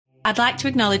I'd like to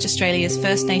acknowledge Australia's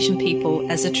First Nation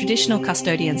people as the traditional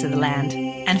custodians of the land,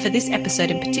 and for this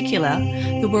episode in particular,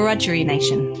 the Wiradjuri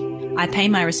Nation. I pay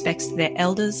my respects to their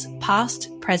elders, past,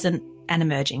 present, and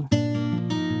emerging.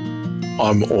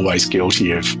 I'm always guilty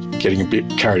of getting a bit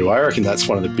carried away. I reckon that's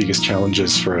one of the biggest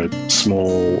challenges for a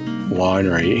small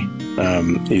winery,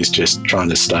 is just trying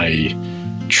to stay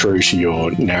true to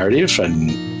your narrative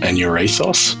and your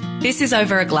ethos. This is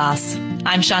Over a Glass.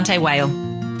 I'm Shanteh Wale.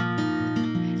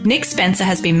 Nick Spencer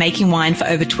has been making wine for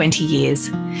over 20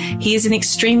 years. He is an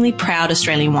extremely proud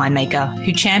Australian winemaker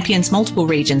who champions multiple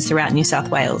regions throughout New South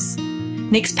Wales.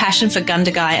 Nick's passion for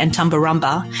Gundagai and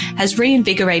Tumbarumba has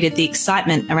reinvigorated the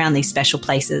excitement around these special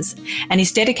places, and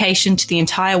his dedication to the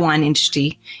entire wine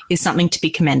industry is something to be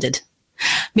commended.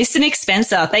 Mr. Nick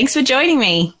Spencer, thanks for joining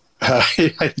me. How you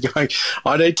going?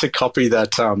 I need to copy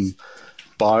that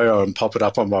bio and pop it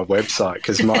up on my website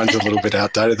because mine's a little bit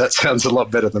outdated. That sounds a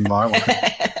lot better than my one.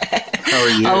 How are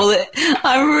you? Oh, well,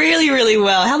 I'm really, really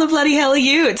well. How the bloody hell are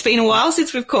you? It's been a while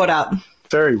since we've caught up.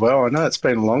 Very well. I know it's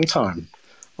been a long time.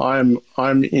 I'm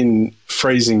in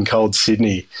freezing cold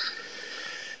Sydney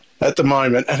at the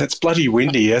moment, and it's bloody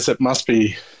windy, as it must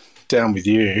be down with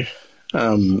you.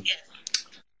 But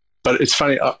it's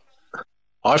funny.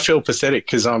 I feel pathetic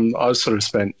because I've sort of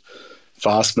spent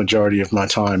vast majority of my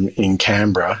time in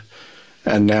Canberra,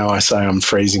 and now I say I'm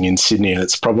freezing in Sydney, and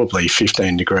it's probably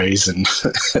 15 degrees and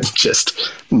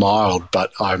just mild,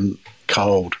 but I'm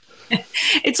cold.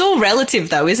 It's all relative,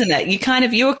 though, isn't it?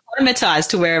 You're acclimatized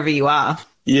to wherever you are.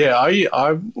 Yeah,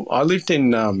 I lived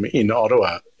in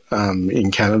Ottawa,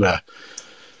 in Canada,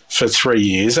 for 3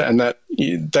 years, and that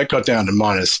got down to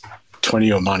minus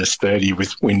 20 or minus 30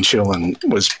 with wind chill and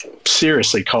was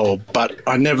seriously cold, but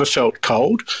I never felt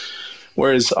cold.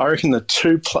 Whereas I reckon the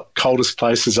two coldest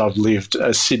places I've lived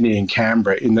are Sydney and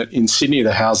Canberra. In Sydney,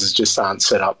 the houses just aren't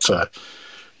set up for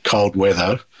cold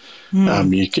weather.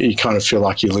 You kind of feel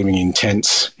like you're living in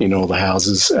tents in all the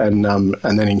houses, and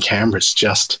then in Canberra, it's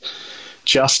just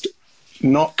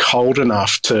not cold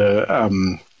enough to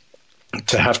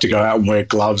have to go out and wear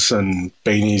gloves and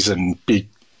beanies and big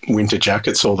winter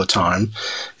jackets all the time.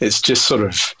 It's just sort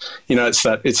of,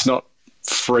 it's not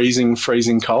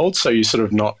freezing cold, so you're sort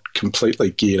of not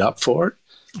completely geared up for it.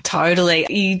 Totally.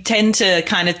 You tend to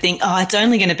kind of think, it's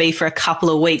only going to be for a couple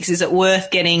of weeks. Is it worth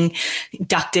getting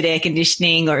ducted air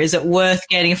conditioning, or is it worth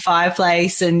getting a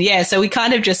fireplace? And yeah, so we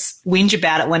kind of just whinge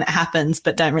about it when it happens,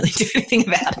 but don't really do anything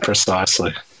about it.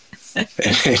 Precisely.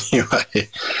 Anyway.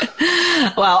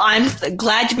 Well, I'm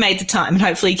glad you made the time, and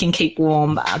hopefully you can keep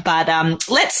warm. But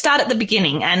let's start at the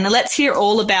beginning, and let's hear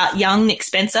all about young Nick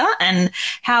Spencer and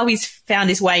how he's found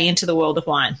his way into the world of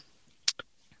wine.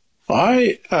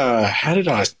 I had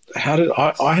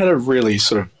a really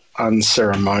sort of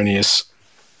unceremonious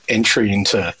entry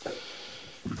into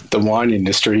the wine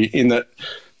industry, in that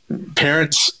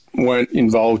parents weren't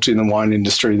involved in the wine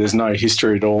industry. There's no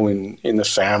history at all in the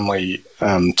family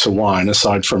to wine,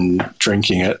 aside from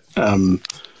drinking it. And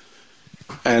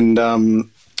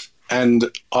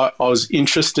I was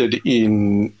interested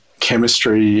in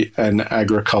chemistry and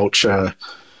agriculture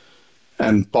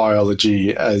and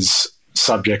biology as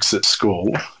subjects at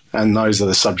school, and those are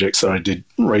the subjects that I did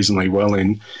reasonably well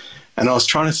in. And I was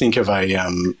trying to think of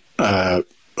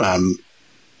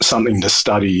something to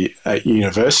study at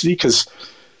university, because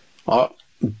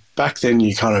back then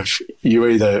you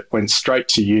either went straight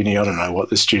to uni. I don't know what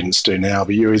the students do now,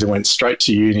 but you either went straight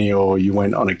to uni or you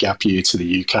went on a gap year to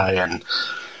the UK. And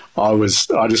I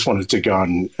just wanted to go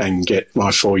and get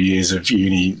my 4 years of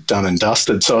uni done and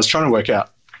dusted. So I was trying to work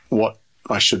out what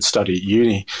I should study at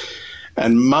uni.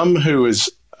 And Mum, who was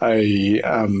a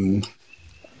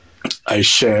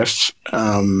chef,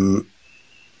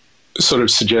 sort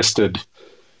of suggested,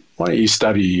 why don't you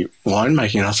study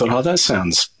winemaking? And I thought, that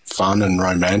sounds fun and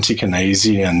romantic and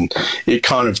easy, and it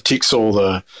kind of ticks all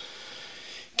the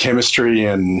chemistry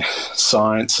and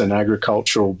science and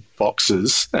agricultural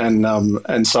boxes. And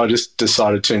so I just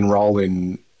decided to enroll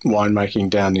in winemaking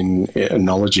down in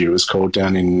Enology, it was called,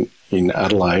 down in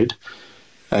Adelaide.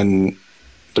 And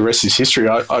the rest is history.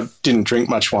 I didn't drink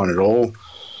much wine at all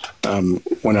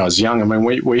when I was young. I mean,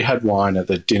 we had wine at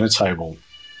the dinner table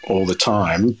all the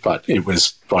time, but it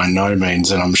was by no means,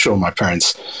 and I'm sure my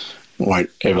parents won't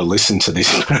ever listen to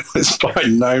this, but it was by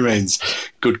no means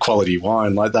good quality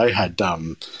wine. Like they always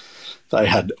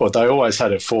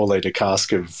had a 4-litre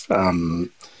cask of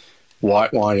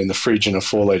white wine in the fridge and a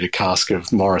 4-litre cask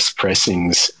of Morris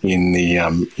Pressings in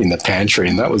the pantry,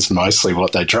 and that was mostly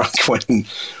what they drank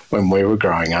when we were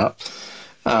growing up.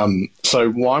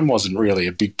 So wine wasn't really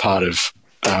a big part of,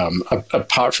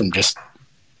 apart from just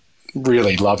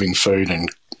really loving food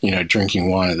drinking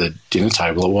wine at the dinner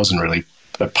table. It wasn't really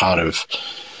a part of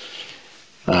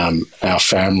our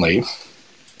family.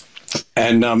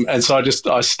 And so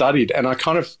I studied, and I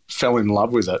kind of fell in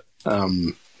love with it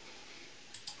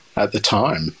at the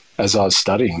time as I was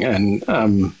studying. And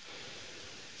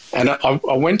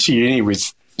I went to uni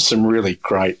with some really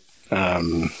great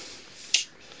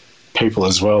people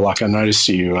as well. Like I noticed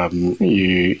you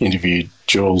interviewed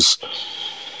Jules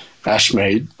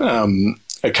Ashmead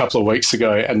a couple of weeks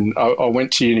ago, and I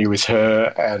went to uni with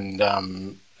her and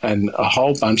a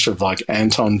whole bunch of like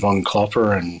Anton von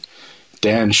Klopper and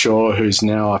Dan Shaw, who's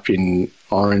now up in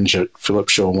Orange at Philip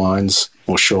Shaw Wines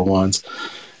or Shaw Wines.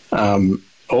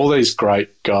 All these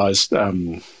great guys,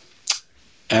 and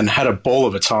had a ball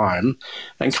of a time,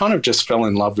 and kind of just fell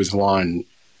in love with wine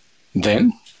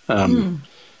then.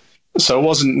 So it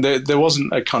wasn't there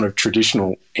wasn't a kind of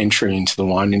traditional entry into the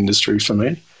wine industry for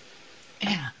me.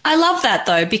 Yeah, I love that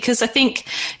though, because I think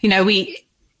we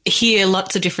hear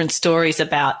lots of different stories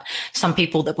about some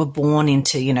people that were born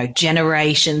into,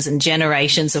 generations and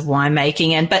generations of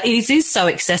winemaking. But it is so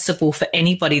accessible for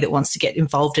anybody that wants to get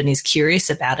involved and is curious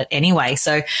about it anyway.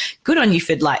 So good on you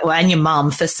for and your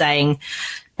mum for saying,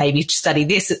 maybe study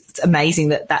this. It's amazing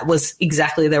that was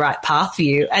exactly the right path for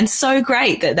you. And so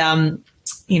great that,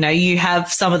 you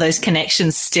have some of those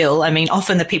connections still. I mean,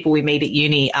 often the people we meet at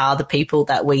uni are the people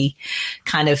that we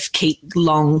kind of keep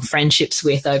long friendships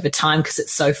with over time because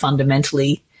it's so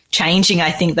fundamentally changing,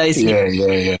 I think, those years.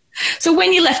 Yeah. So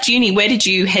when you left uni, where did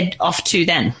you head off to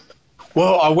then?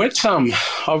 Well, I went,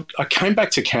 I came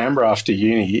back to Canberra after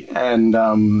uni and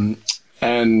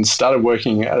started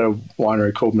working at a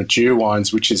winery called Madew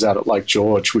Wines, which is out at Lake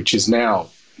George, which is now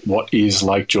what is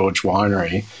Lake George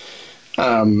Winery.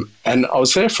 And I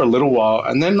was there for a little while,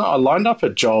 and then I lined up a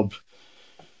job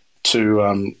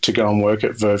to go and work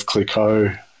at Veuve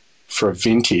Clicquot for a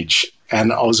vintage,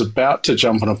 and I was about to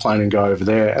jump on a plane and go over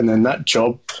there, and then that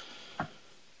job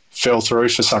fell through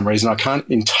for some reason. I can't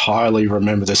entirely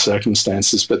remember the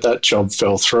circumstances, but that job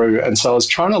fell through, and so I was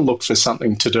trying to look for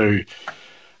something to do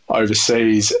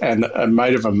overseas, and a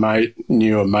mate of a mate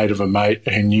knew a mate of a mate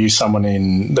who knew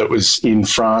someone that was in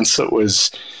France that was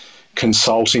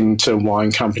consulting to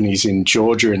wine companies in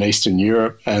Georgia and Eastern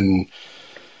Europe, and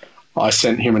I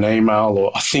sent him an email,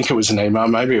 or I think it was an email,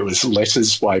 maybe it was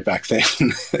letters way back then.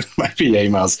 Maybe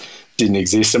emails didn't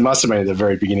exist. It must have been at the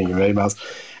very beginning of emails.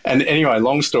 And anyway,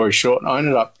 long story short, I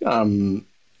ended up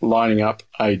lining up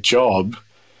a job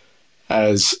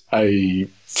as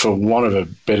for want of a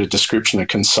better description, a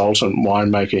consultant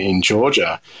winemaker in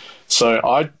Georgia. So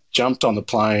I jumped on the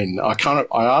plane. I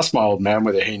asked my old man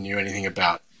whether he knew anything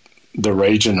about the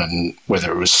region and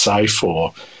whether it was safe,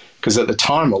 because at the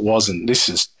time it wasn't. This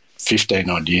is 15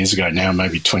 odd years ago now,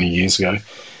 maybe 20 years ago.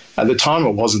 At the time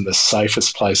it wasn't the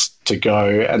safest place to go,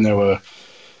 and there were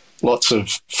lots of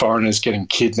foreigners getting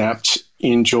kidnapped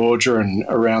in Georgia and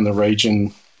around the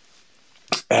region.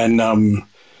 And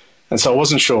so I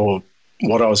wasn't sure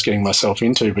what I was getting myself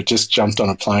into, but just jumped on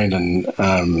a plane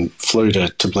and flew to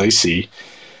Tbilisi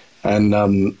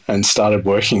and started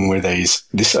working with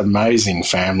this amazing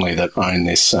family that own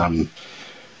this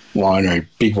winery,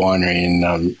 big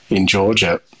winery in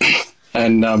Georgia,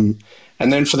 and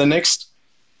then for the next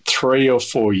 3 or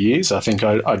 4 years, I think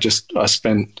I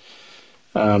spent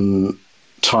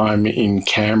time in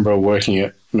Canberra working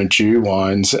at Madew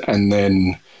Wines, and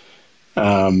then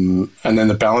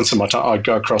the balance of my time I'd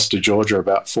go across to Georgia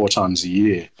about 4 times a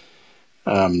year.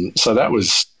 So that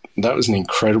was an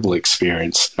incredible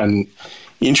experience, and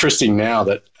interesting now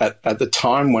that at the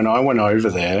time when I went over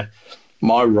there,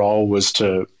 my role was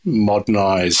to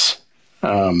modernise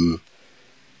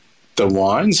the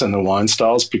wines and the wine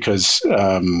styles, because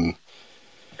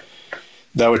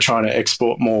they were trying to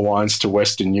export more wines to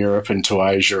Western Europe and to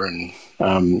Asia, and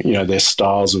their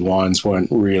styles of wines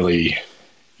weren't really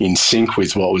in sync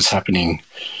with what was happening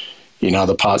in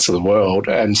other parts of the world.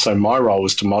 And so my role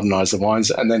was to modernise the wines,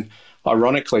 and then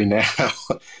ironically now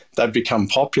they've become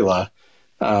popular,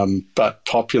 but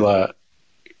popular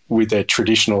with their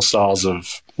traditional styles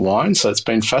of wine. So it's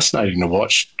been fascinating to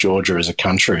watch Georgia as a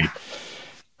country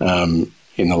in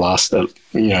the last,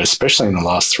 especially in the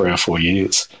last 3 or 4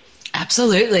 years.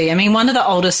 Absolutely. I mean, one of the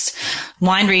oldest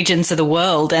wine regions of the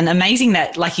world, and amazing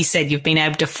that, like you said, you've been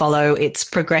able to follow its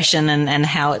progression and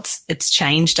how it's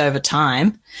changed over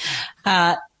time.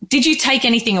 Did you take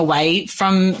anything away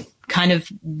from kind of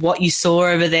what you saw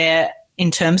over there in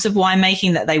terms of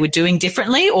winemaking that they were doing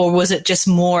differently, or was it just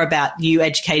more about you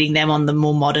educating them on the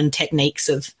more modern techniques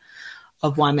of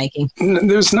winemaking?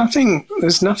 There's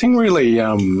nothing really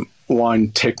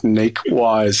wine technique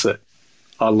wise that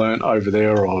I learnt over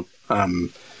there, or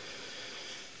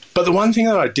But the one thing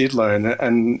that I did learn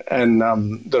and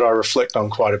that I reflect on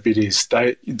quite a bit is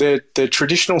they're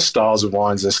traditional styles of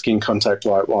wines. They're skin contact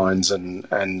white wines and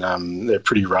they're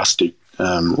pretty rustic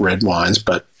red wines.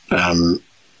 But in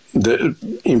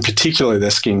particular, they're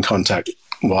skin contact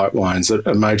white wines that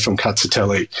are made from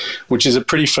Cazzotelli, which is a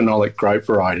pretty phenolic grape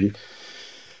variety.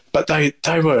 But they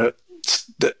were,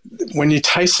 when you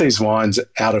taste these wines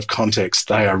out of context,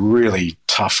 they are really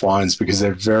tough wines because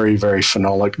they're very, very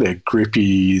phenolic. They're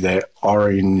grippy. They're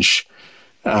orange.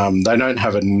 They don't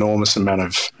have an enormous amount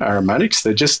of aromatics.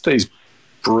 They're just these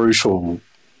brutal,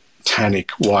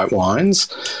 tannic white wines.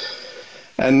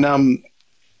 And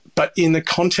but in the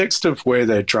context of where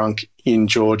they're drunk in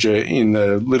Georgia, in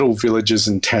the little villages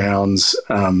and towns,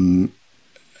 and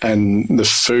the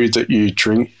food that you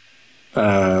drink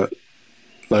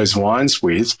those wines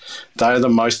with, they are the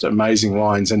most amazing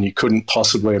wines, and you couldn't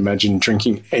possibly imagine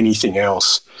drinking anything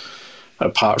else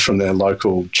apart from their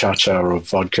local chacha or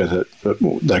vodka that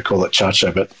they call it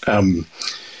chacha. But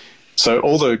so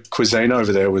all the cuisine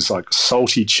over there was like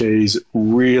salty cheese,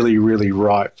 really, really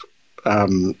ripe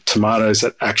tomatoes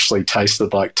that actually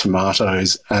tasted like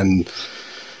tomatoes, and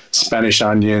Spanish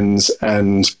onions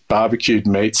and barbecued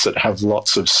meats that have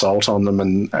lots of salt on them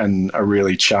and are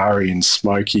really charry and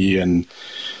smoky. And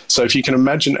so if you can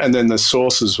imagine, and then the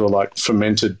sauces were like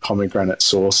fermented pomegranate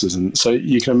sauces. And so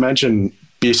you can imagine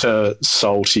bitter,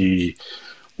 salty,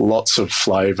 lots of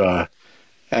flavour.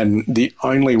 And the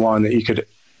only wine that you could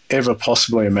ever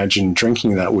possibly imagine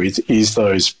drinking that with is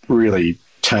those really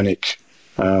tannic,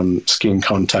 skin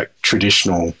contact,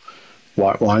 traditional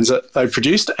white wines that they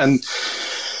produced. And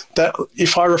that,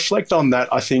 if I reflect on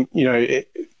that, I think,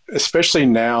 especially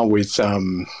now with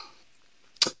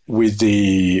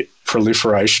the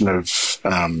proliferation of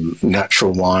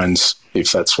natural wines,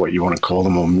 if that's what you want to call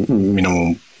them, or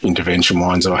minimal intervention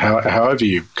wines, or however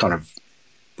you kind of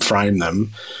frame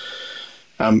them,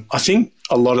 I think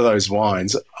a lot of those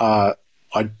wines are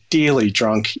ideally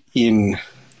drunk in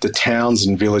the towns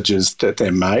and villages that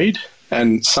they're made.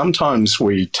 And sometimes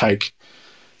we take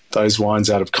those wines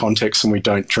out of context and we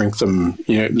don't drink them.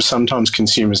 Sometimes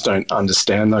consumers don't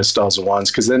understand those styles of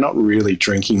wines because they're not really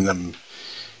drinking them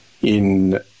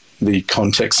in the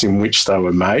context in which they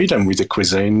were made and with the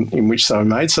cuisine in which they were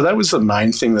made. So that was the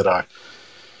main thing that I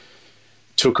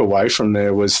took away from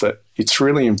there, was that it's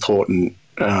really important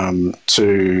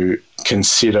to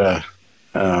consider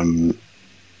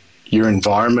your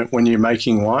environment when you're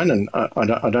making wine. And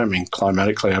I don't mean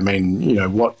climatically. I mean,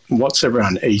 what's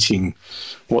everyone eating?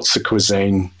 What's the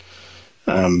cuisine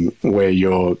where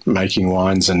you're making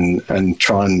wines, and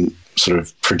try and sort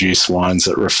of produce wines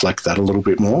that reflect that a little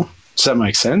bit more. Does that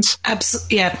make sense?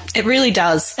 Absolutely. Yeah, it really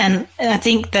does. And I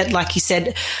think that, like you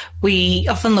said, we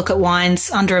often look at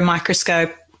wines under a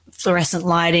microscope, fluorescent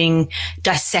lighting,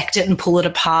 dissect it and pull it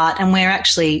apart, and we're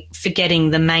actually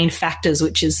forgetting the main factors,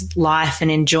 which is life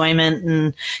and enjoyment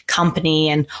and company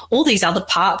and all these other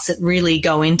parts that really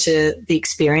go into the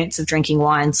experience of drinking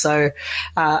wine. So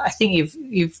I think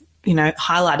you've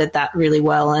highlighted that really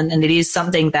well, and it is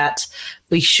something that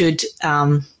we should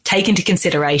take into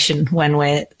consideration when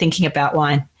we're thinking about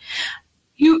wine.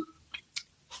 You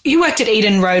worked at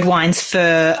Eden Road Wines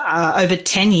for over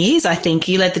 10 years, I think.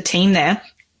 You led the team there.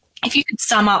 If you could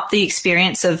sum up the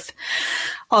experience of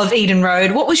Eden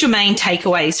Road, what was your main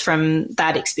takeaways from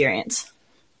that experience?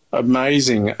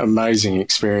 Amazing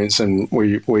experience, and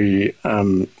we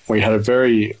had a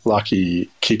very lucky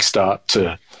kickstart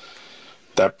to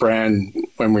that brand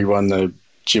when we won the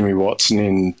Jimmy Watson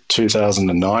in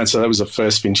 2009. So that was the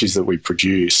first vintage that we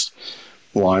produced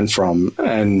wine from,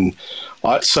 and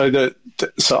I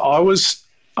was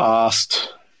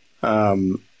asked.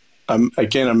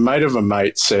 Again, a mate of a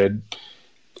mate said,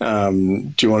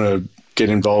 do you want to get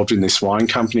involved in this wine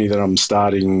company that I'm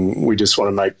starting? We just want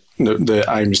to make, the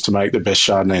aim is to make the best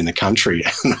Chardonnay in the country.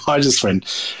 And I just went,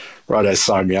 righto,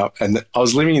 sign me up. And I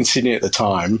was living in Sydney at the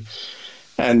time,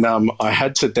 and I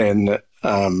had to then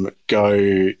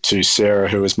go to Sarah,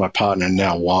 who was my partner,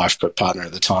 now wife, but partner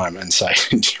at the time, and say,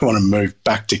 do you want to move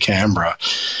back to Canberra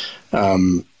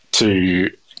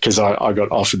because I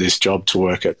got offered this job to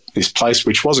work at this place,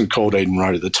 which wasn't called Eden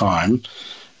Road at the time.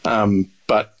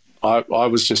 But I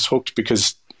was just hooked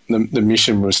because the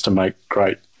mission was to make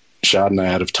great Chardonnay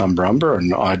out of Tumbarumba,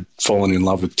 and I'd fallen in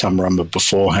love with Tumbarumba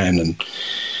beforehand. And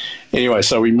anyway,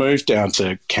 so we moved down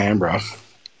to Canberra.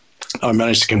 I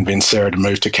managed to convince Sarah to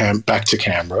move back to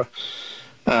Canberra,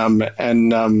 and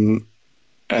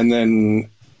then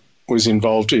was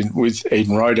involved with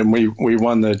Eden Road, and we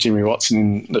won the Jimmy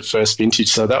Watson in the first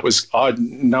vintage. So that was, I had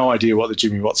no idea what the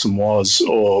Jimmy Watson was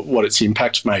or what its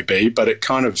impact may be, but it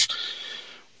kind of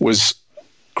was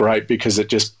great because it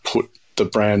just put the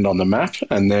brand on the map,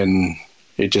 and then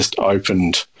it just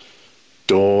opened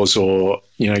doors, or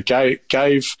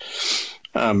gave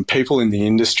people in the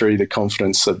industry the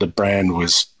confidence that the brand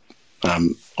was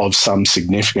of some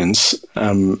significance,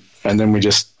 and then we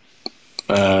just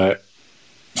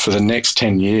for the next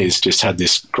 10 years just had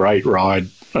this great ride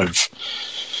of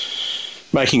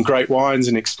making great wines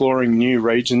and exploring new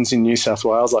regions in New South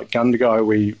Wales, like Gundagai.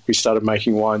 We started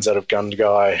making wines out of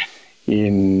Gundagai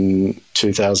in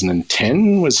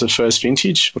 2010 was the first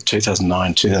vintage, or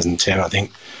 2009, 2010, I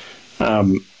think.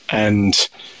 And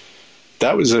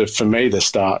that was, for me, the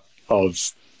start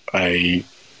of falling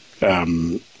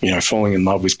in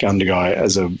love with Gundagai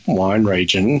as a wine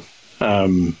region.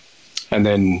 And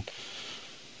then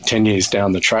 10 years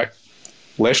down the track,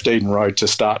 left Eden Road to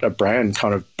start a brand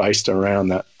kind of based around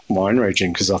that wine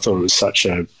region, because I thought it was such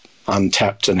a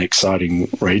untapped and exciting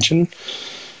region.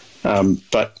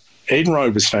 But Eden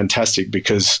Road was fantastic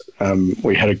because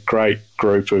we had a great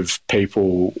group of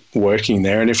people working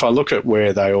there. And if I look at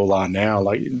where they all are now,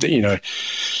 like,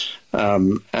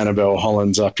 Annabelle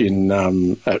Holland's up in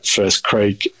at First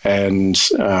Creek, and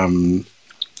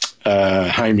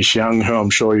Hamish Young, who I'm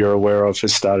sure you're aware of,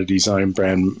 has started his own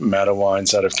brand, Matter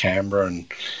Wines, out of Canberra.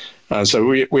 And so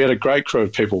we had a great crew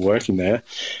of people working there.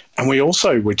 And we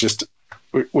also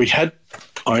we had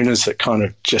owners that kind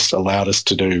of just allowed us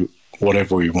to do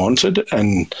whatever we wanted.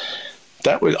 And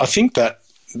I think that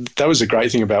was a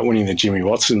great thing about winning the Jimmy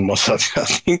Watson. Was I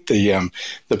think the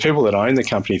people that owned the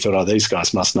company thought, oh, these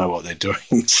guys must know what they're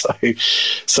doing. So it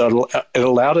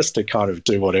allowed us to kind of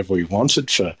do whatever we wanted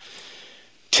for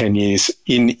 10 years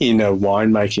in a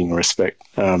winemaking respect.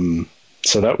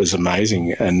 So that was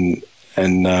amazing. And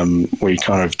we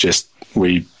kind of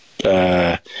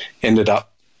ended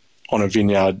up on a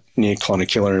vineyard near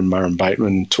Clonakilla in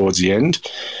Murrumbateman towards the end.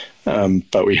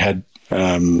 But we had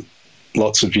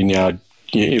lots of vineyard,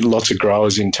 lots of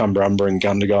growers in Tumbarumba and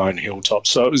Gundagai and Hilltop.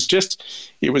 So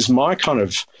it was my kind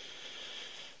of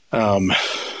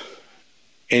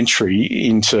entry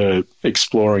into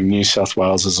exploring New South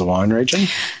Wales as a wine region.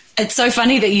 It's so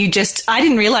funny that I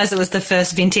didn't realise it was the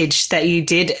first vintage that you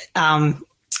did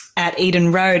at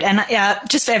Eden Road. And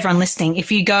just for everyone listening,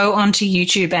 if you go onto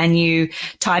YouTube and you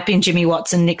type in Jimmy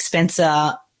Watson, Nick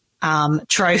Spencer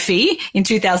trophy in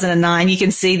 2009, you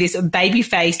can see this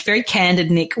baby-faced, very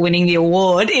candid Nick winning the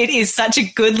award. It is such a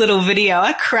good little video.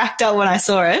 I cracked up when I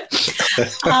saw it.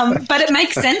 But it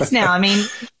makes sense now. I mean,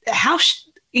 how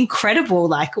incredible.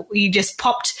 Like, you just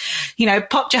popped your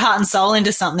heart and soul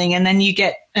into something, and then you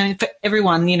get, and for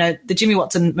everyone, the Jimmy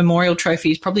Watson Memorial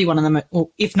Trophy is probably one of the,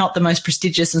 if not the most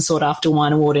prestigious and sought after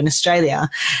wine award in Australia.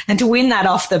 And to win that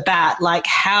off the bat, like,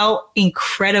 how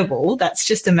incredible. That's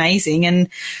just amazing. And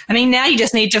I mean, now you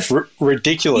just need to,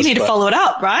 ridiculous. You need to follow it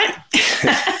up, right?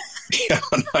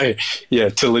 To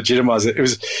legitimise it. It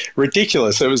was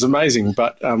ridiculous. It was amazing.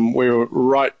 But we were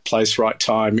right place, right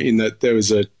time, in that there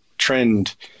was a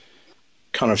trend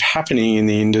kind of happening in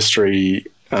the industry,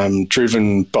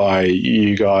 driven by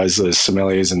you guys as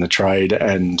sommeliers in the trade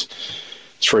and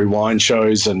through wine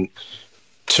shows, and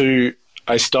to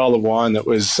a style of wine that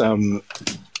was,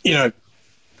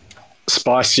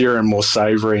 spicier and more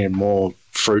savoury and more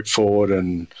fruit forward.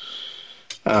 And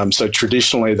so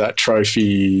traditionally that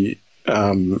trophy,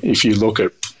 if you look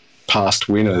at past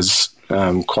winners,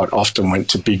 quite often went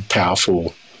to big,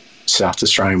 powerful South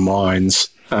Australian wines.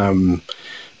 And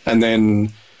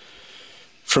then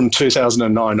from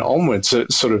 2009 onwards,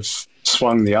 it sort of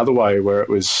swung the other way, where it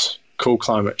was cool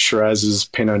climate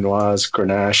Shirazes, Pinot Noirs,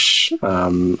 Grenache,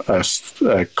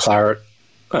 a Claret,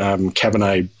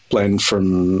 Cabernet blend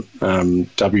from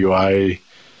WA.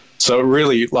 So it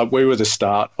really, like, we were the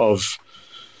start of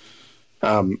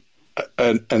an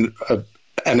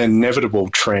inevitable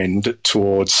trend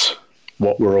towards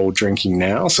what we're all drinking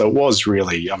now. So it was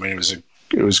really, I mean,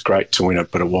 it was great to win it,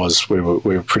 but we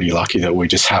were pretty lucky that we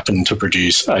just happened to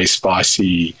produce a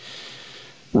spicy,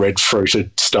 red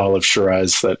fruited style of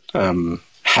Shiraz that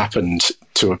happened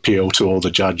to appeal to all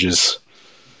the judges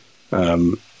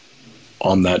on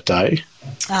that day.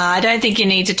 I don't think you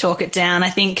need to talk it down. I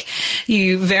think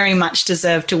you very much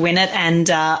deserve to win it. And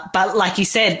but like you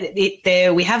said,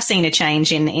 we have seen a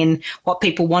change in what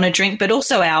people want to drink, but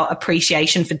also our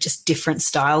appreciation for just different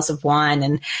styles of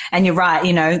wine. And you're right,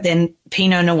 then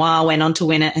Pinot Noir went on to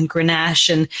win it, and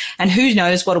Grenache, and who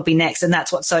knows what'll be next. And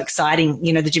that's what's so exciting.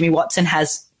 The Jimmy Watson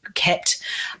has kept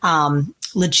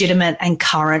legitimate and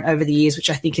current over the years, which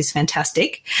I think is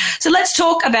fantastic. So let's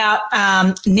talk about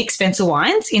Nick Spencer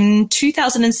Wines. In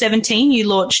 2017, you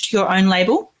launched your own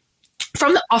label.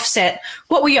 From the offset,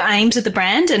 what were your aims of the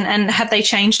brand, and have they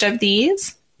changed over the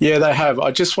years? Yeah, they have.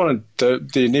 I just wanted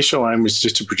the initial aim was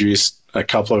just to produce a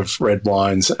couple of red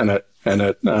wines, and I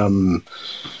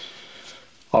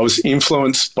was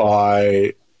influenced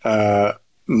by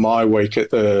my week at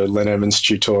the Len Evans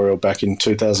tutorial back in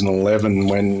 2011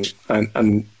 when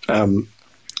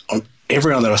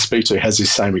everyone that I speak to has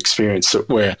this same experience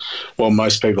where, well,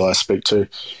 most people I speak to,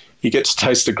 you get to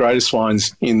taste the greatest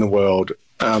wines in the world,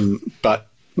 but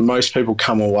most people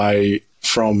come away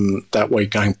from that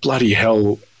week going, bloody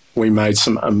hell, we made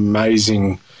some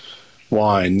amazing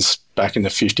wines back in the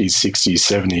 50s, 60s,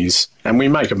 70s, and we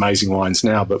make amazing wines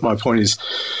now. But my point is,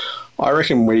 I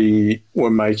reckon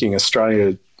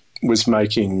Australia was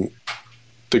making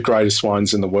the greatest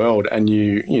wines in the world, and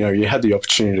you had the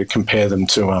opportunity to compare them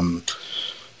to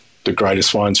the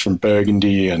greatest wines from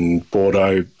Burgundy and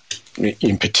Bordeaux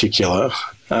in particular.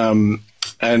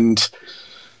 And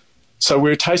so we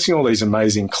were tasting all these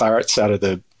amazing clarets out of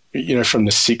from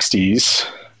the 60s.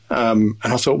 And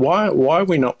I thought, why are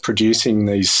we not producing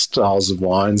these styles of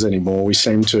wines anymore? We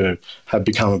seem to have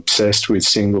become obsessed with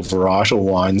single varietal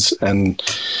wines. And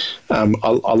I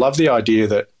love the idea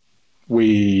that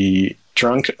we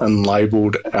drunk and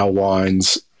labelled our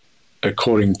wines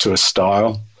according to a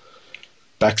style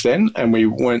back then, and we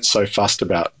weren't so fussed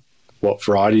about what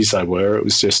varieties they were. It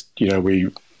was just,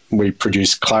 we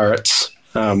produced clarets,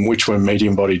 which were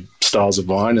medium-bodied styles of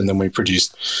wine, and then we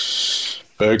produced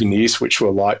Burgundies, which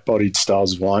were light-bodied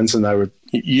styles of wines, and they were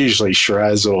usually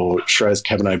Shiraz or Shiraz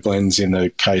Cabernet blends in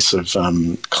the case of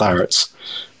clarets.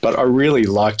 But I really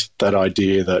liked that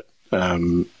idea that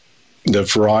the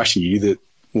variety that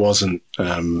wasn't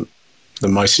the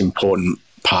most important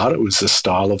part, it was the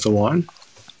style of the wine.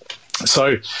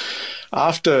 So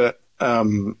after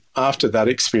that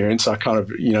experience, I kind of,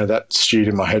 that stewed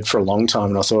in my head for a long time,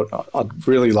 and I thought I'd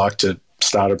really like to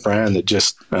start a brand that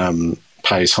just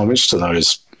pays homage to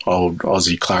those old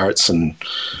Aussie clarets and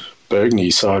Burgundy.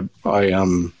 So I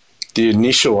the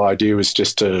initial idea was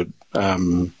just to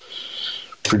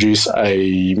produce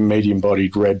a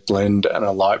medium-bodied red blend and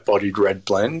a light-bodied red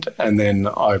blend, and then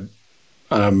I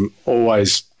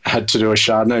always had to do a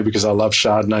Chardonnay because I love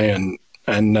Chardonnay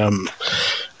and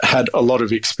had a lot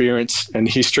of experience and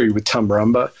history with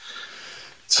Tumbarumba.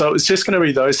 So it was just going to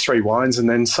be those three wines, and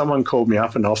then someone called me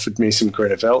up and offered me some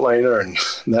Grüner Veltliner, and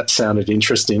that sounded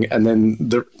interesting. And then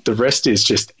the rest is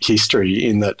just history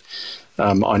in that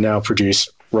I now produce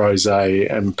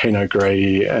Rosé and Pinot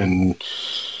Gris and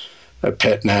a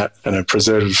Pet Nat and a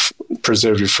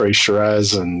preservative-free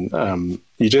Shiraz, and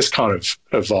you just kind of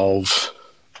evolve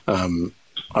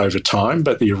over time.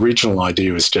 But the original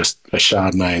idea was just a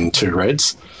Chardonnay and two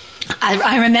reds.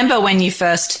 I remember when you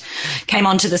first came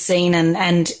onto the scene,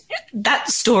 and that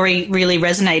story really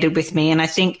resonated with me. And I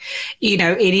think,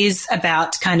 it is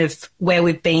about kind of where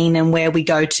we've been and where we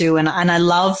go to. And I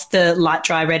love the light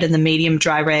dry red and the medium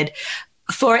dry red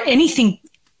for anything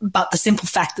but the simple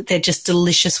fact that they're just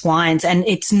delicious wines. And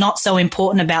it's not so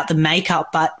important about the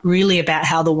makeup, but really about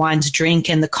how the wines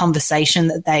drink and the conversation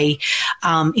that they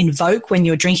invoke when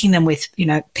you're drinking them with,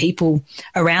 people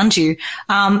around you.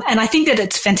 And I think that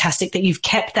it's fantastic that you've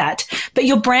kept that. But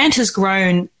your brand has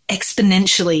grown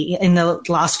exponentially in the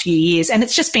last few years, and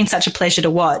it's just been such a pleasure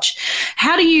to watch.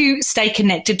 How do you stay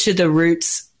connected to the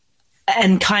roots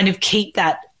and kind of keep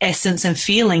that essence and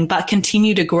feeling, but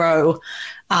continue to grow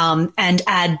and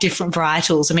add different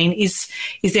varietals? I mean, is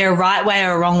there a right way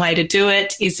or a wrong way to do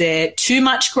it? Is there too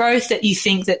much growth that you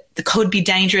think that could be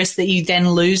dangerous, that you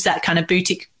then lose that kind of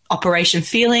boutique operation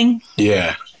feeling?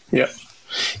 Yeah.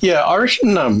 I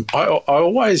reckon I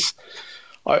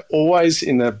always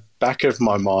in the back of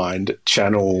my mind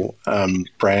channel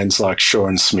brands like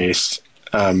Shaw & Smith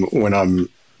when I'm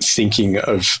thinking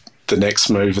of the next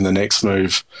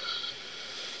move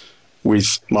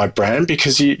with my brand,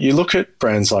 because you look at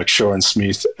brands like Shaw &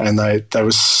 Smith and they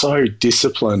were so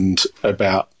disciplined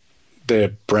about their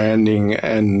branding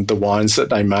and the wines that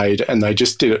they made, and they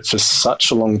just did it for such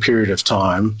a long period of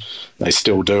time. They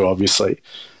still do, obviously.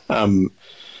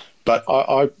 But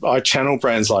I channel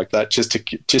brands like that just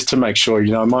to make sure,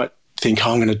 I might think,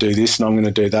 I'm going to do this and I'm going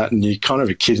to do that, and you're kind of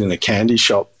a kid in a candy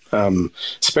shop,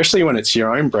 especially when it's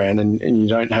your own brand and you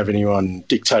don't have anyone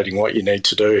dictating what you need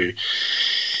to do.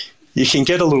 You can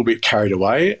get a little bit carried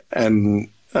away, and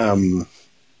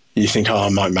you think, I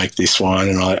might make this wine,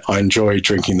 and I enjoy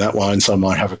drinking that wine, so I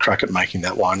might have a crack at making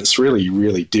that wine. It's really,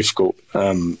 really difficult.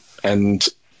 And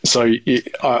so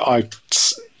I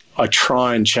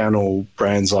try and channel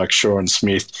brands like Shaw &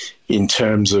 Smith in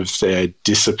terms of their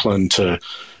discipline to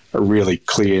a really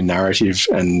clear narrative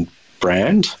and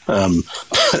brand.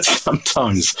 But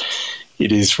sometimes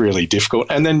it is really difficult.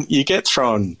 And then you get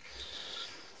thrown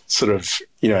sort of,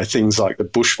 things like the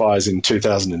bushfires in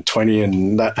 2020,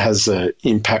 and that has an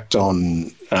impact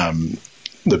on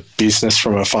the business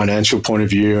from a financial point of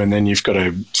view. And then you've got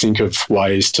to think of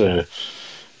ways to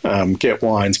get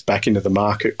wines back into the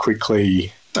market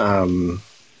quickly.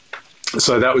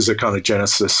 So that was the kind of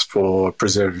genesis for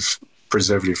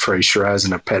preservative-free Shiraz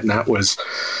and a Pet Nat was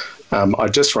I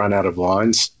just ran out of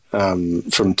wines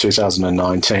from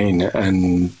 2019,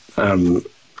 and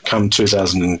come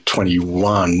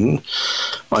 2021,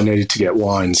 I needed to get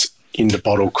wines into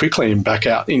bottle quickly and back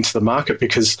out into the market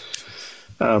because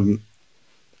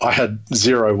I had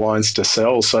zero wines to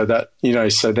sell. So that,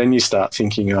 so then you start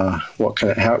thinking,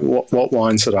 what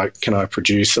wines can I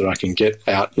produce that I can get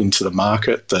out into the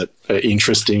market that are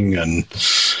interesting, and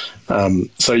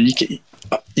so you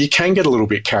can get a little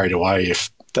bit carried away, if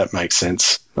that makes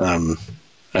sense. And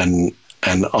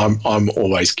I'm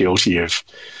always guilty of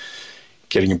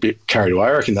getting a bit carried away.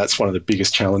 I reckon that's one of the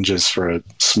biggest challenges for a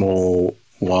small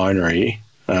winery,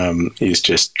 is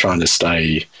just trying to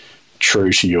stay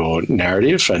true to your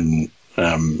narrative and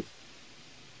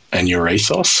your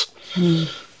ethos.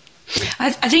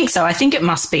 I think so. I think it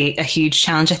must be a huge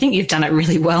challenge. I think you've done it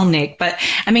really well, Nick. But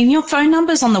I mean, your phone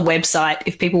number's on the website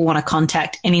if people want to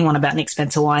contact anyone about Nick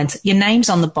Spencer Wines. Your name's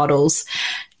on the bottles.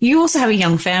 You also have a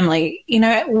young family.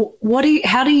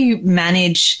 How do you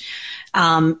manage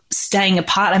staying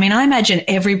apart? I mean, I imagine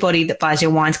everybody that buys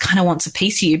your wines kind of wants a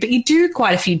piece of you, but you do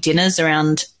quite a few dinners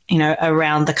around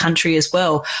the country as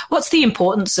well. What's the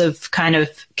importance of kind of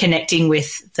connecting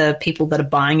with the people that are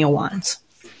buying your wines?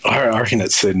 I reckon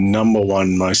it's the number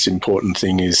one most important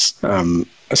thing is,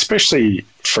 especially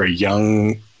for a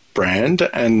young brand.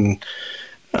 And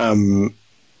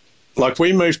like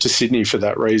we moved to Sydney for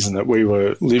that reason, that we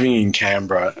were living in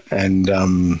Canberra and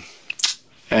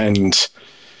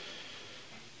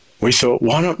we thought,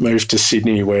 why not move to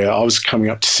Sydney, where I was coming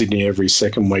up to Sydney every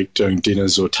second week doing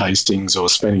dinners or tastings or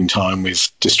spending time with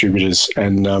distributors.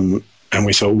 And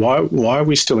we thought, why are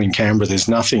we still in Canberra? There's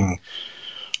nothing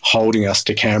holding us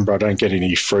to Canberra. I don't get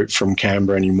any fruit from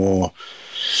Canberra anymore.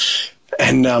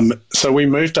 And so we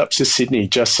moved up to Sydney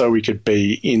just so we could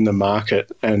be in the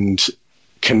market and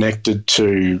connected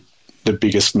to the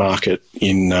biggest market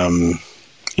in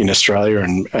Australia,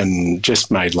 and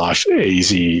just made life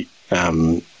easy,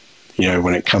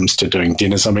 when it comes to doing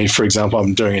dinners. I mean, for example,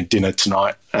 I'm doing a dinner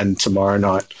tonight and tomorrow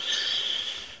night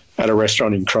at a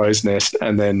restaurant in Crow's Nest,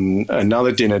 and then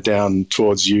another dinner down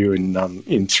towards you in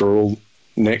Thirroul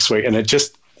next week. And it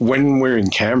just, when we're in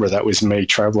Canberra, that was me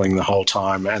travelling the whole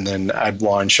time, and then add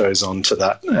wine shows onto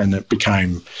that, and it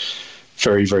became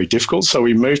very, very difficult. So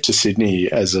we moved to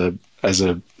Sydney as a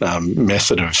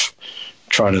method of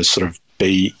trying to sort of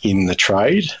be in the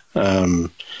trade,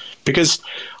 because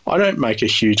I don't make a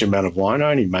huge amount of wine. I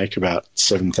only make about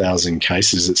 7,000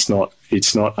 cases. It's not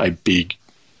a big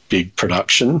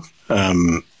production,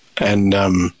 and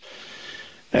I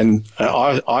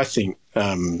think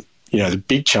the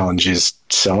big challenge is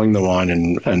selling the wine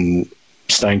and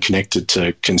staying connected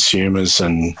to consumers.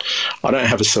 And I don't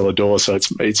have a cellar door, so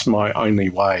it's my only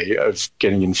way of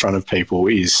getting in front of people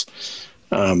is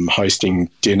hosting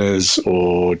dinners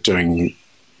or doing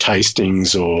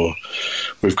tastings, or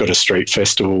we've got a street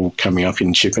festival coming up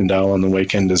in Chippendale on the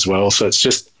weekend as well. So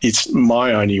it's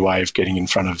my only way of getting in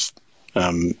front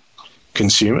of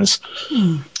consumers.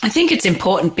 I think it's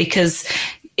important because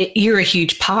you're a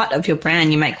huge part of your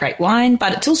brand. You make great wine,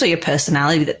 but it's also your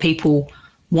personality that people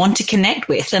want to connect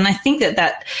with. And I think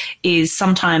that is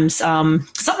sometimes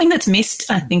something that's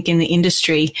missed, I think, in the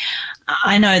industry.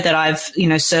 I know that I've,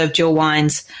 served your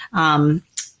wines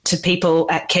to people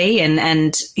at Key,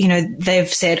 and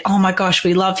they've said, oh my gosh,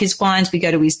 we love his wines, we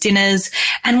go to his dinners,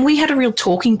 and we had a real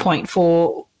talking point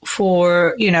for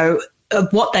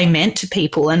what they meant to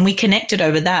people, and we connected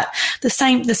over that. The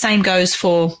same goes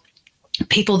for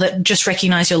people that just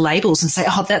recognize your labels and say,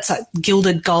 oh, that's a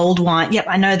gilded gold wine. Yep,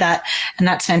 I know that. And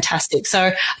that's fantastic. So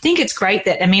I think it's great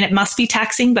that, it must be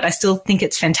taxing, but I still think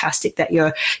it's fantastic that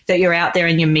you're out there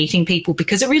and you're meeting people,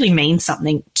 because it really means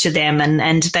something to them,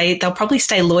 and they'll probably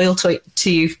stay loyal to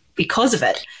you because of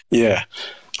it. Yeah.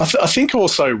 I think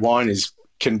also wine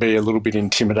can be a little bit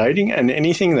intimidating, and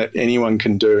anything that anyone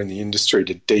can do in the industry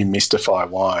to demystify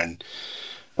wine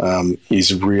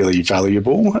is really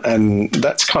valuable. And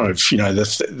that's kind of,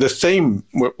 the theme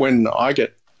when I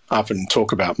get up and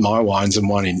talk about my wines and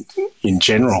wine in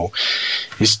general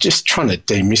is just trying to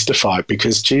demystify it,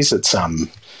 because, geez, it's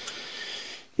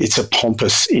a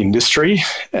pompous industry,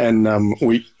 and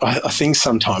I think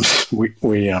sometimes we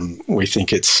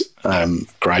think it's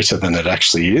greater than it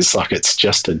actually is. Like, it's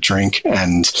just a drink,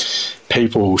 and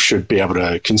consumers should be able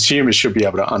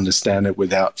to understand it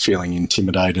without feeling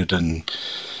intimidated.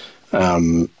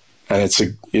 That's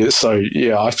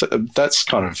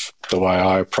kind of the way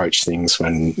I approach things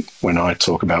when I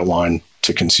talk about wine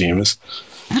to consumers.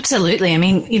 Absolutely. I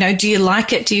mean, do you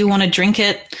like it? Do you want to drink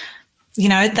it?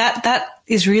 That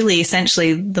is really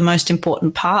essentially the most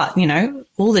important part.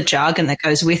 All the jargon that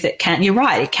goes with it you're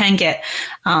right. It can get,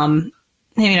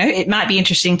 it might be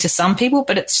interesting to some people,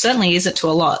 but it certainly isn't to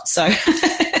a lot. So.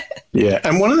 Yeah.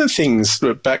 And one of the things,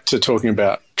 back to talking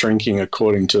about drinking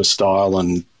according to a style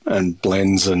and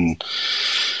blends, and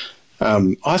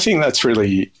I think that's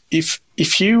really, if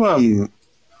you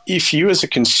as a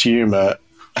consumer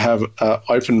have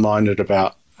open-minded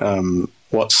about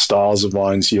what styles of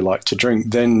wines you like to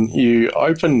drink, then you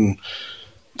open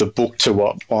the book to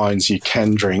what wines you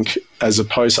can drink, as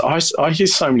opposed to, I hear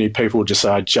so many people just say,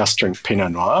 I just drink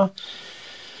Pinot Noir,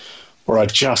 or I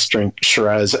just drink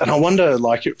Shiraz. And I wonder,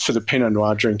 like, for the Pinot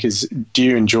Noir drinkers, do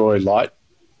you enjoy light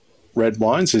red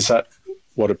wines? Is that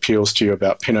what appeals to you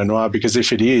about Pinot Noir? Because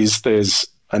if it is, there's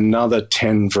another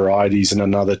 10 varieties and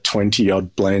another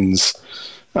 20-odd blends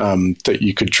that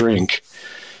you could drink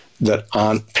that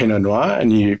aren't Pinot Noir.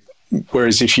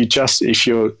 Whereas if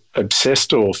you're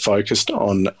obsessed or focused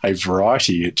on a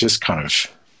variety, it just kind of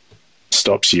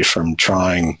stops you from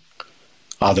trying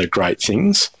other great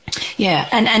things. Yeah,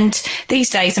 and these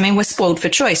days, I mean, we're spoiled for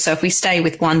choice. So if we stay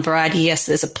with one variety, yes,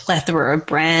 there's a plethora of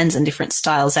brands and different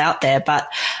styles out there. But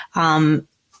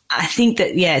I think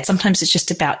that, sometimes it's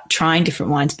just about trying different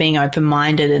wines, being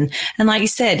open-minded. And like you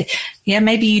said,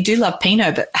 maybe you do love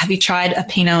Pinot, but have you tried a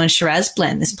Pinot and Shiraz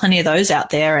blend? There's plenty of those out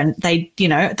there, and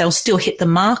they'll still hit the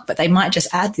mark, but they might just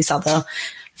add this other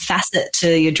facet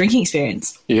to your drinking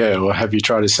experience. Yeah, or have you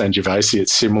tried a Sangiovese?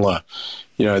 It's similar.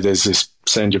 There's this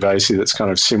Sangiovese that's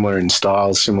kind of similar in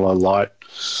style, similar light,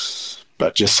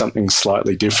 but just something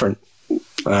slightly different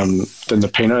than the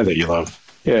Pinot that you love.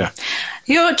 Yeah.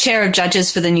 You're chair of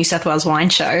judges for the New South Wales Wine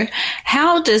Show.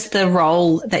 How does the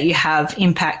role that you have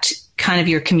impact kind of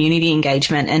your community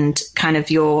engagement and kind of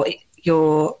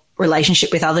your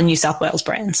relationship with other New South Wales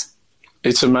brands?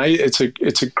 It's amazing.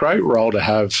 It's a great role to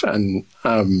have, and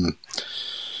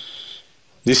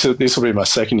this will be my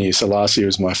second year. So last year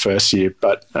was my first year.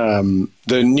 But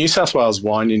the New South Wales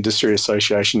Wine Industry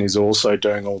Association is also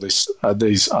doing all these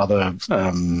other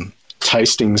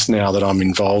tastings now that I'm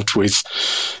involved with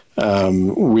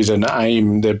an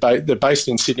aim. They're based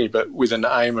in Sydney, but with an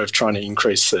aim of trying to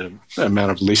increase the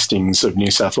amount of listings of New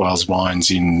South Wales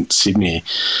wines in Sydney.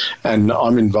 And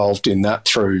I'm involved in that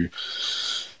through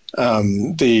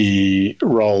the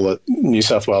role at New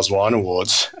South Wales Wine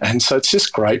Awards. And so it's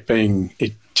just great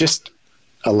it just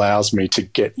allows me to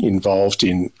get involved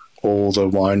in all the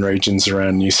wine regions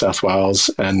around New South Wales.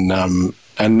 And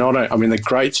the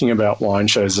great thing about wine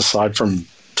shows, aside from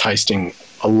tasting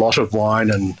a lot of wine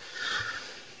and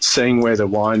seeing where the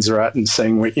wines are at and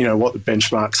seeing what the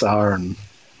benchmarks are, and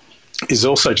is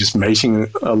also just meeting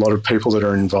a lot of people that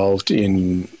are involved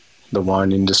in the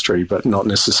wine industry, but not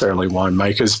necessarily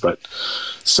winemakers, but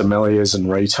sommeliers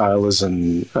and retailers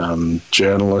and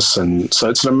journalists. And so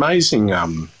it's an amazing,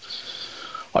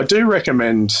 I do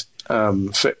recommend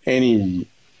for any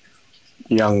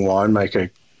young winemaker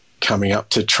coming up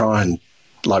to try and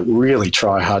really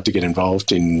try hard to get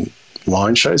involved in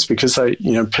wine shows, because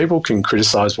people can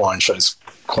criticise wine shows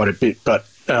quite a bit, but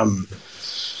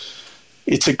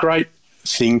it's a great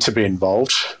thing to be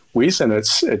involved with, and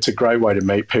it's a great way to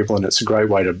meet people, and it's a great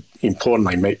way to,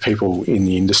 importantly, meet people in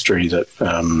the industry that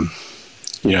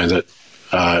that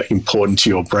are important to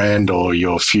your brand or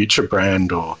your future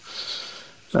brand, or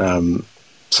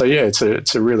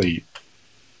it's a really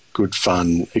good,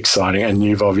 fun, exciting. And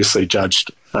you've obviously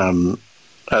judged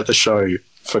at the show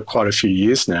for quite a few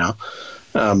years now.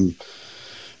 But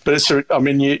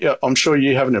I'm sure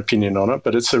you have an opinion on it,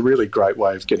 but it's a really great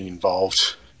way of getting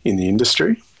involved in the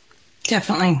industry.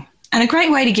 Definitely. And a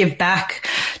great way to give back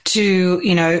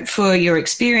to, for your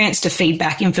experience, to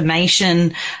feedback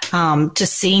information, to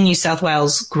see New South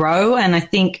Wales grow. And I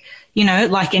think,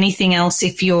 like anything else,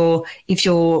 if your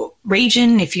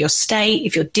region, if your state,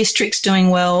 if your district's doing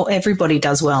well, everybody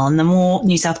does well. And the more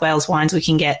New South Wales wines we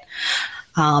can get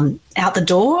out the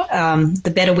door,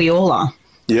 the better we all are.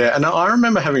 Yeah, and I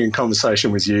remember having a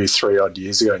conversation with you 3 odd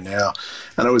years ago now,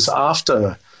 and it was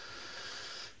after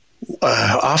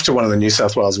one of the New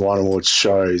South Wales Wine Awards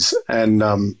shows, and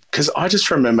because I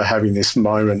just remember having this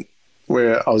moment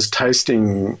where I was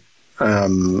tasting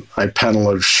a panel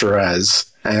of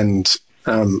Shiraz, and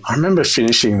I remember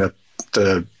finishing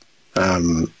the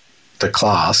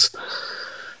class,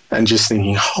 and just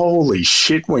thinking, holy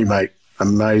shit, we make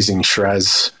amazing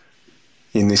Shiraz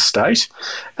in this state.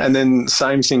 And then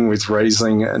same thing with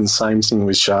Riesling, and same thing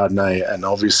with Chardonnay, and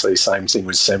obviously same thing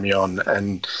with Semillon.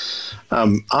 And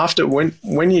after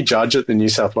when you judge at the New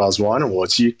South Wales Wine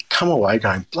Awards, you come away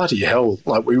going, bloody hell,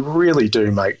 like we really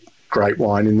do make great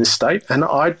wine in this state. And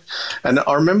I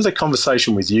remember the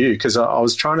conversation with you, because I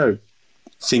was trying to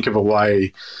think of a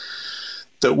way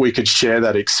that we could share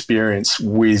that experience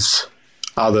with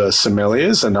other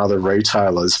sommeliers and other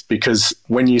retailers, because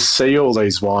when you see all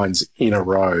these wines in a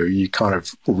row, you kind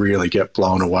of really get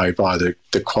blown away by the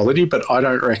quality. But I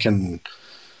don't reckon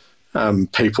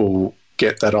people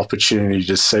get that opportunity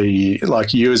to see,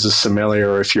 like you as a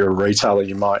sommelier, or if you're a retailer,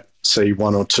 you might see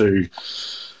one or two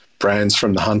brands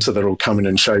from the Hunter that will come in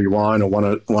and show you wine, or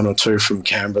one or two from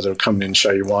Canberra that will come in and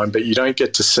show you wine, but you don't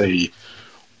get to see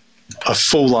a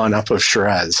full lineup of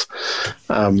Shiraz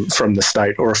from the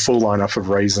state, or a full lineup of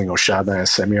Riesling or Chardonnay or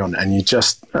Semillon. And you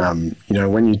just, when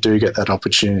you do get that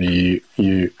opportunity,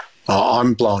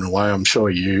 I'm blown away, I'm sure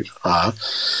you are,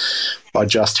 by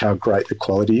just how great the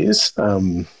quality is.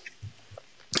 I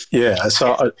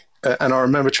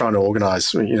remember trying to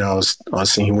organise, I was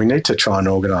thinking we need to try and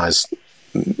organise,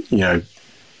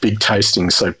 big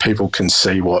tastings so people can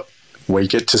see what we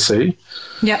get to see.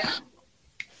 Yep.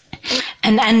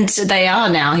 And they are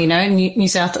now, New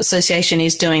South Association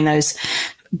is doing those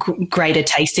greater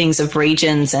tastings of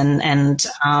regions, and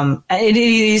it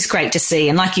is great to see.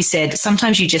 And like you said,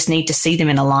 sometimes you just need to see them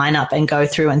in a lineup and go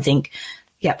through and think,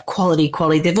 yep, quality.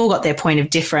 They've all got their point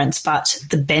of difference, but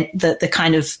the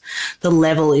kind of the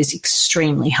level is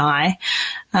extremely high.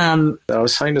 I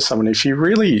was saying to someone, if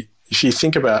you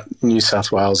think about New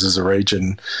South Wales as a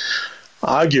region,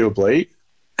 arguably,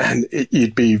 and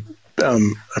you'd be a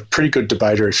pretty good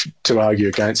debater to argue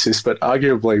against this, but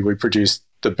arguably we produce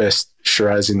the best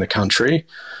Shiraz in the country.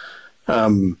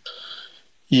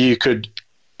 You could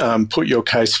put your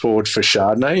case forward for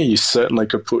Chardonnay. You certainly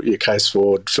could put your case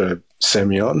forward for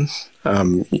Semillon.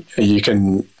 You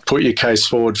can put your case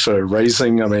forward for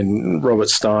Riesling. I mean, Robert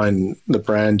Stein, the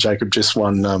brand, Jacob just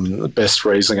won the best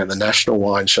Riesling at the National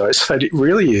Wine Show. So it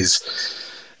really is.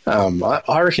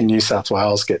 I reckon New South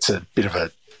Wales gets a bit of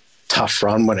a tough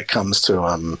run when it comes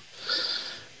to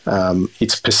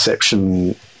its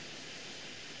perception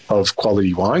of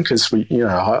quality wine, because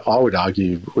I would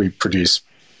argue we produce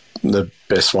the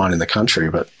best wine in the country,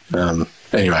 but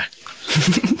anyway.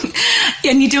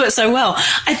 And you do it so well.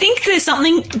 I think there's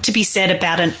something to be said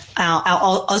about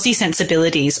our Aussie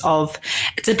sensibilities of,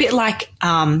 it's a bit like,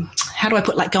 how do I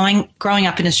put, like growing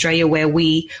up in Australia, where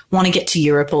we want to get to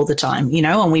Europe all the time,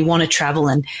 and we want to travel,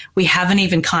 and we haven't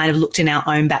even kind of looked in our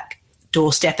own back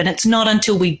doorstep. And it's not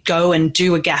until we go and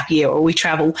do a gap year, or we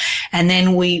travel and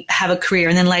then we have a career,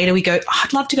 and then later we go,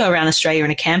 I'd love to go around Australia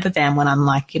in a camper van when I'm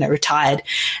retired.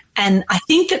 And I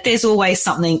think that there's always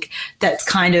something that's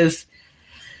kind of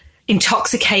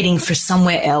intoxicating for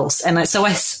somewhere else. And so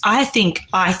I think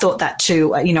I thought that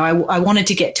too. I wanted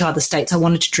to get to other states. I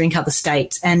wanted to drink other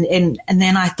states. And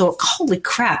then I thought, holy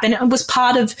crap. And it was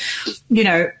part of,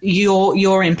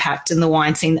 your impact in the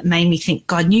wine scene that made me think,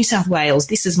 God, New South Wales,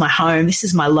 this is my home. This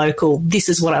is my local. This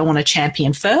is what I want to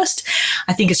champion first.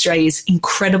 I think Australia is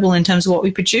incredible in terms of what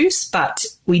we produce, but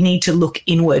we need to look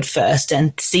inward first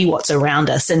and see what's around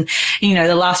us. And,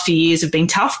 the last few years have been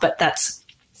tough, but that's,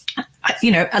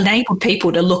 enabled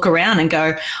people to look around and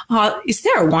go, oh, is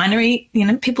there a winery?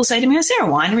 People say to me, is there a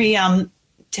winery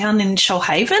down in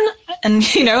Shoalhaven? And,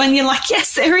 and you're like,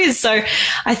 yes, there is. So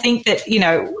I think that,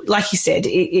 like you said,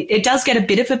 it does get a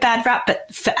bit of a bad rap,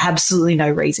 but for absolutely no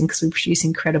reason, because we produce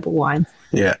incredible wine.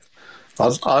 Yeah.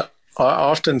 I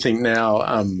often think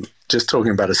now, just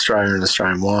talking about Australia and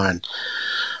Australian wine,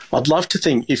 I'd love to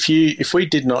think if we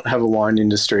did not have a wine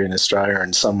industry in Australia,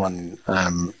 and someone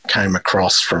came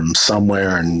across from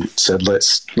somewhere and said,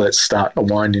 let's start a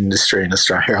wine industry in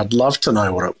Australia, I'd love to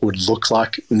know what it would look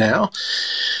like now.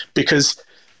 Because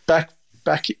back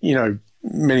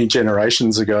many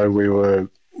generations ago, we were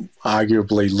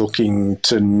arguably looking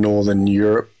to Northern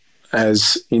Europe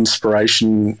as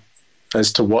inspiration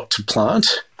as to what to plant.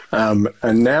 And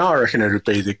now I reckon it would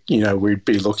be we'd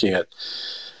be looking at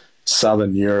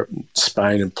Southern Europe,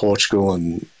 Spain and Portugal,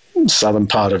 and southern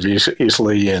part of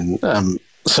Italy. And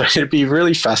so it'd be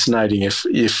really fascinating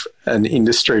if an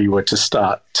industry were to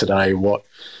start today, what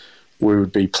we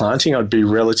would be planting. I'd be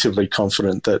relatively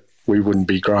confident that we wouldn't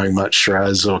be growing much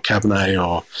Shiraz or Cabernet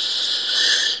or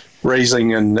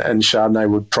Riesling, and Chardonnay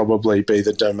would probably be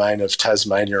the domain of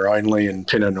Tasmania only, and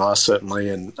Pinot Noir certainly.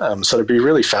 And so it'd be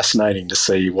really fascinating to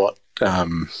see what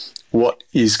what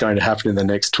is going to happen in the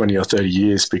next 20 or 30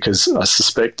 years, because I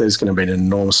suspect there's going to be an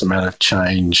enormous amount of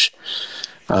change,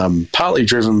 partly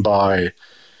driven by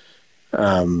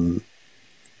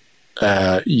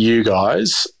you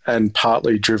guys, and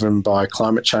partly driven by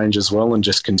climate change as well, and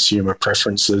just consumer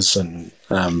preferences. And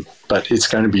but it's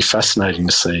going to be fascinating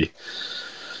to see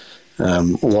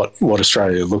what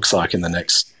Australia looks like in the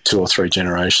next 2 or 3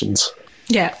 generations.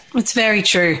 Yeah, it's very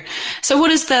true. So what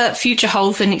does the future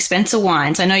hold for Nick Spencer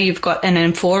wines? I know you've got an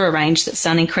amphora range that's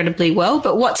done incredibly well,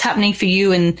 but what's happening for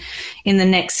you in the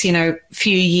next,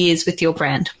 few years with your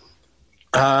brand?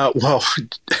 Well,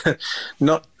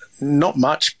 not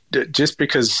much, just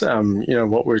because,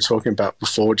 what we were talking about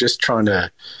before, just trying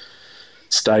to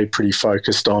stay pretty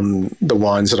focused on the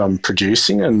wines that I'm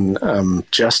producing,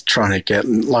 and just trying to get,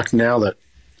 like, now that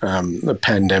the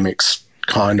pandemic's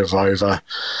kind of over,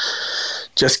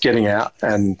 just getting out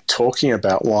and talking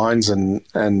about wines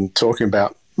and talking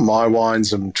about my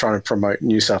wines, and trying to promote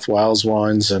New South Wales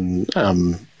wines, and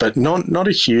but not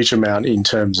a huge amount in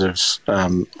terms of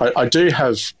I do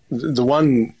have the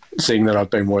one thing that I've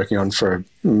been working on for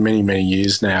many, many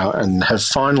years now, and have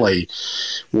finally,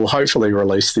 will hopefully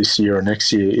release this year or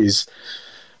next year, is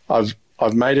I've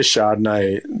made a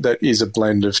Chardonnay that is a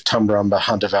blend of Tumbarumba,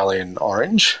 Hunter Valley and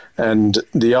Orange, and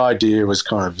the idea was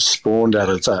kind of spawned out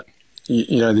of that,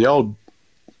 the old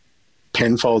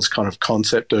Penfolds kind of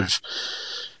concept of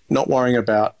not worrying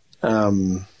about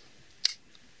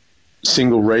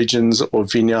single regions or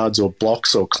vineyards or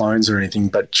blocks or clones or anything,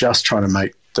 but just trying to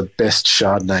make the best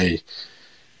Chardonnay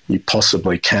you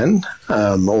possibly can,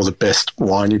 or the best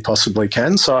wine you possibly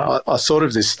can. So I thought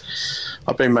of this.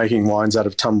 I've been making wines out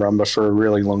of Tumbarumba for a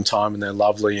really long time, and they're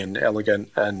lovely and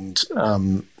elegant and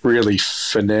really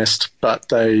finessed, but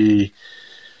they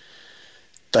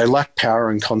lack power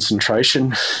and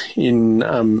concentration in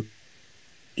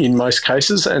most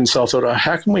cases. And so I thought,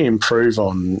 how can we improve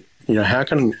on, how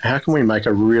can we make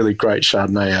a really great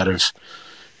Chardonnay out of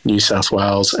New South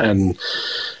Wales? And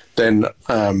then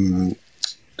the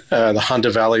Hunter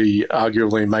Valley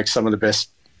arguably makes some of the best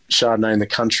Chardonnay in the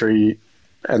country,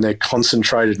 and they're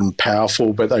concentrated and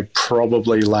powerful, but they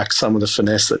probably lack some of the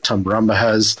finesse that Tumbarumba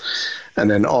has.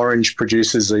 And then Orange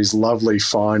produces these lovely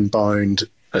fine-boned,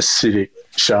 acidic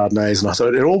Chardonnays, and I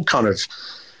thought it all kind of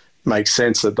makes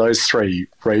sense that those 3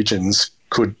 regions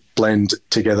could blend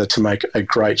together to make a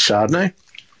great Chardonnay.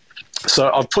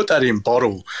 So I've put that in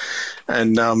bottle,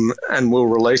 and we'll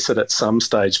release it at some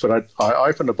stage. But I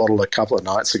opened a bottle a couple of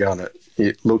nights ago, and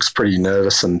it looks pretty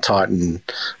nervous and tight, and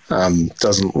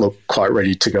doesn't look quite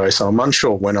ready to go. So I'm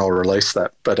unsure when I'll release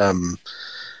that. But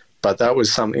that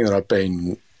was something that I've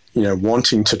been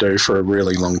wanting to do for a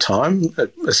really long time,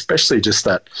 especially just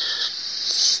that.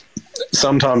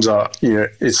 Sometimes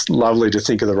it's lovely to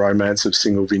think of the romance of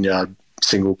single vineyard,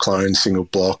 single clone, single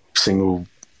block, single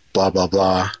blah blah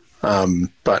blah.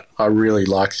 But I really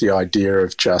like the idea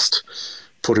of just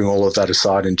putting all of that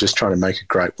aside and just trying to make a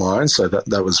great wine. So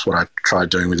that was what I tried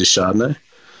doing with this Chardonnay.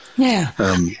 Yeah.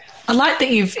 I like that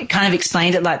you've kind of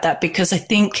explained it like that, because I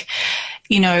think,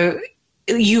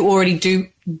 you already do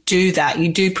that.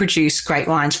 You do produce great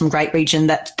wines from great region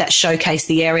that showcase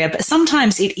the area. But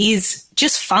sometimes it is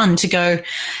just fun to go,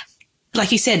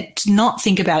 like you said, to not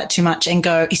think about it too much and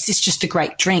go, is this just a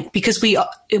great drink? Because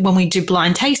when we do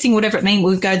blind tasting, whatever it means,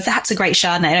 we go, that's a great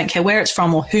Chardonnay. I don't care where it's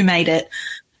from or who made it.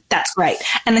 That's great.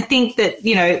 And I think that,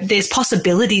 there's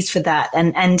possibilities for that.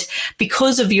 And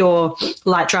because of your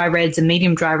light dry reds and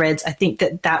medium dry reds, I think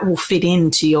that will fit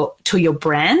into your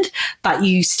brand, but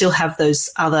you still have those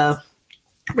other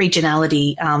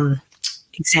regionality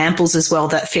examples as well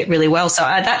that fit really well. So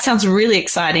that sounds really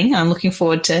exciting. I'm looking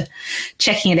forward to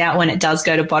checking it out when it does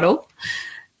go to bottle.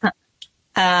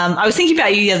 I was thinking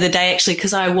about you the other day, actually,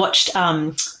 because I watched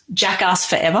Jackass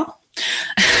Forever.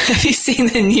 Have you seen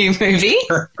the new movie?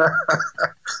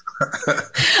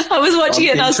 I was watching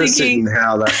it and I was thinking,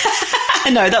 how that...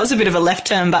 No, that was a bit of a left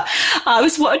turn, but I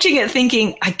was watching it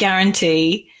thinking, I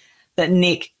guarantee that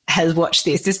Nick has watched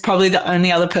this. This is probably the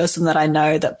only other person that I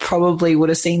know that probably would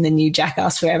have seen the new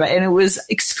Jackass Forever, and it was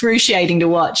excruciating to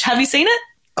watch. Have you seen it?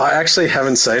 I actually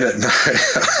haven't seen it. No,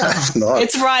 I have not.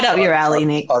 It's right up your alley,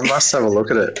 Nick. I must have a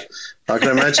look at it. I can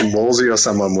imagine Wolsey or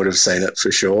someone would have seen it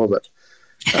for sure, but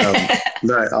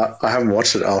no, I haven't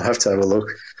watched it. I'll have to have a look.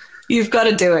 You've got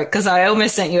to do it, because I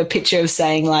almost sent you a picture of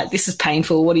saying, like, this is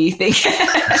painful. What do you think?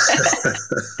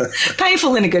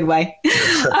 Painful in a good way.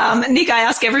 Nick, I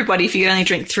ask everybody, if you could only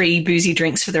drink 3 boozy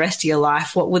drinks for the rest of your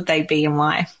life, what would they be and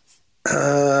why?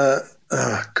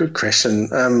 Good question.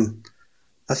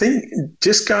 I think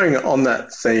just going on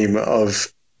that theme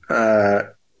of,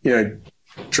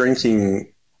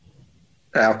 drinking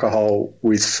alcohol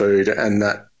with food and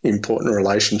that important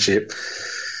relationship,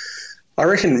 I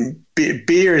reckon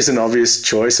beer is an obvious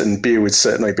choice, and beer would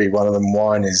certainly be one of them.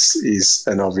 Wine is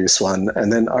an obvious one,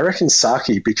 and then I reckon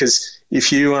sake, because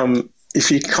if you've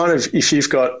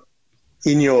got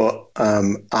in your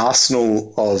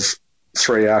arsenal of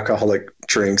 3 alcoholic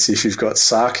drinks, if you've got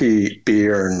sake,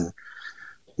 beer, and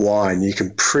wine, you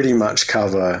can pretty much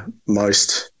cover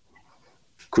most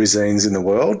cuisines in the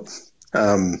world.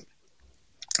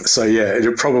 So yeah,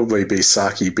 it'd probably be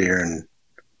sake, beer, and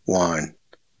wine.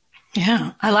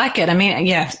 Yeah, I like it. I mean,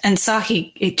 yeah, and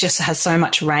sake, it just has so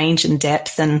much range and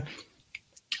depth, and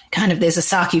kind of there's a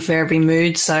sake for every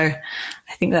mood. So I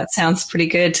think that sounds pretty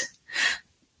good.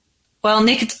 Well,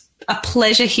 Nick, it's a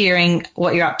pleasure hearing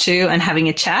what you're up to and having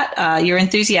a chat. Your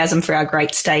enthusiasm for our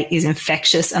great state is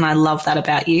infectious, and I love that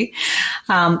about you.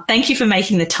 Thank you for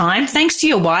making the time. Thanks to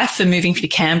your wife for moving from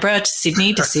Canberra to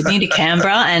Sydney to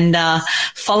Canberra, and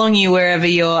following you wherever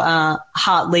your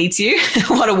heart leads you.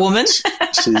 What a woman.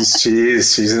 She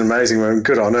is. She's an amazing woman.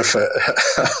 Good on her.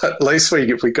 At least we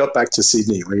got back to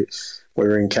Sydney. We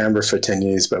were in Canberra for 10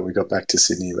 years, but we got back to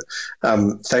Sydney.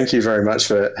 Thank you very much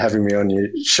for having me on your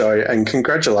show, and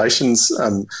congratulations.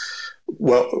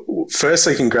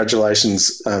 Firstly,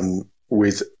 congratulations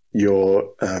with your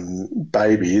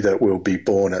baby that will be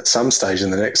born at some stage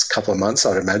in the next couple of months,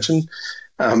 I'd imagine.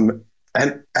 And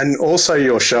also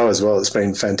your show as well. It's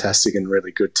been fantastic and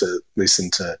really good to listen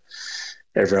to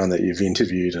everyone that you've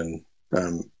interviewed, and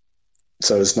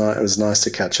so it was nice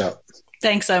to catch up.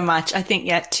 Thanks so much. I think,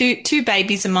 yeah, two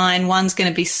babies of mine. One's going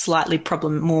to be slightly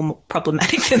more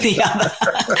problematic than the other.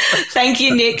 Thank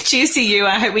you, Nick. Cheers to you.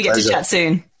 I hope we get to chat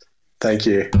soon. Thank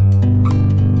you.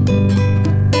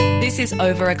 This is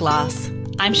Over a Glass.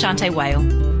 I'm Shanteh Wale.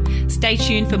 Stay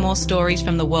tuned for more stories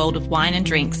from the world of wine and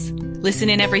drinks. Listen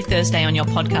in every Thursday on your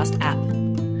podcast app.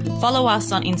 Follow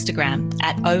us on Instagram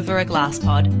at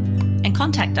overaglasspod and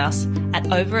contact us at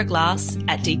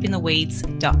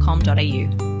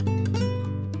overaglass@deepintheweeds.com.au.